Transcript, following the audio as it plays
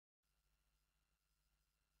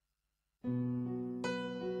As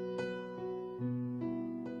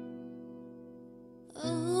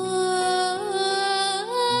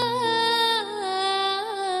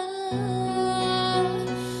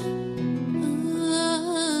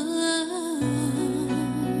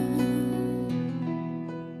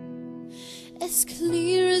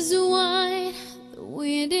clear as wine, the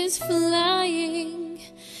wind is flying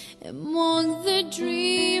among the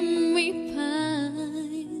dreamy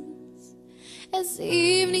pines. As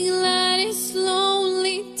evening light is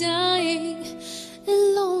slowly dying, a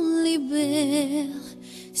lonely bell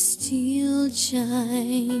still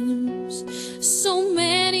chimes. So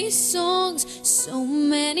many songs, so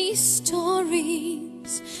many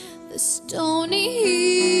stories, the stony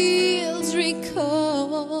hills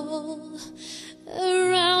recall.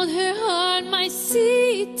 Around her heart my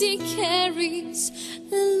city carries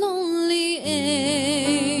a lonely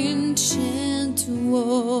ancient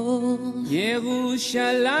wall.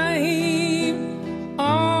 Yerushalayim,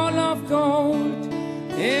 all of gold,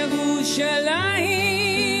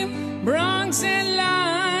 Yerushalayim, bronze and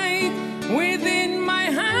light. Within my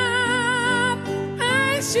heart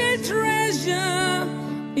I shall treasure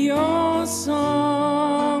your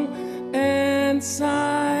song and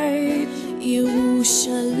sight.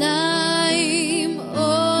 Yerushalayim,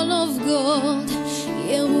 all of gold,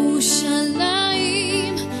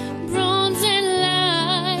 Yerushalayim, bronze and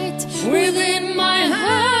light. Within my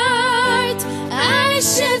heart I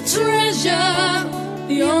shall treasure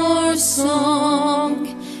your song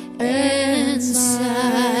and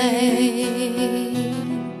sight.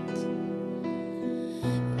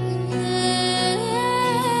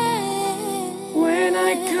 When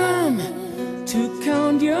I come to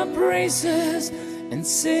count your praises and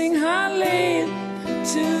sing hallelujah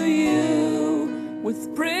to you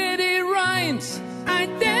with pretty rhymes, I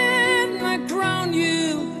dare not crown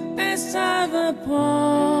you as other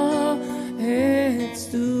poets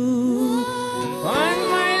do. On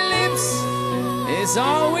my lips is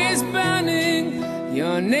always burning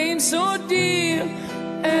your name so dear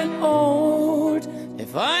and old.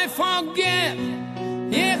 If I forget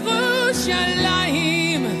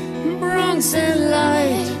Yerushalayim, bronze and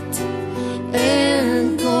light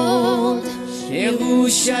and gold,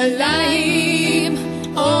 Yerushalayim,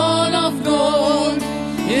 all of gold,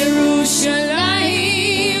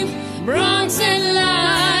 Yerushalayim, bronze and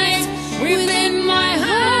light. Within my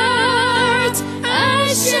heart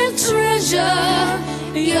I shall treasure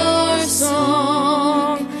your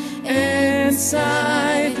song and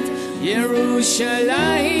sight.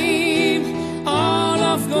 Yerushalayim, all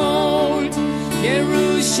of gold,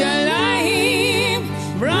 Yerushalayim.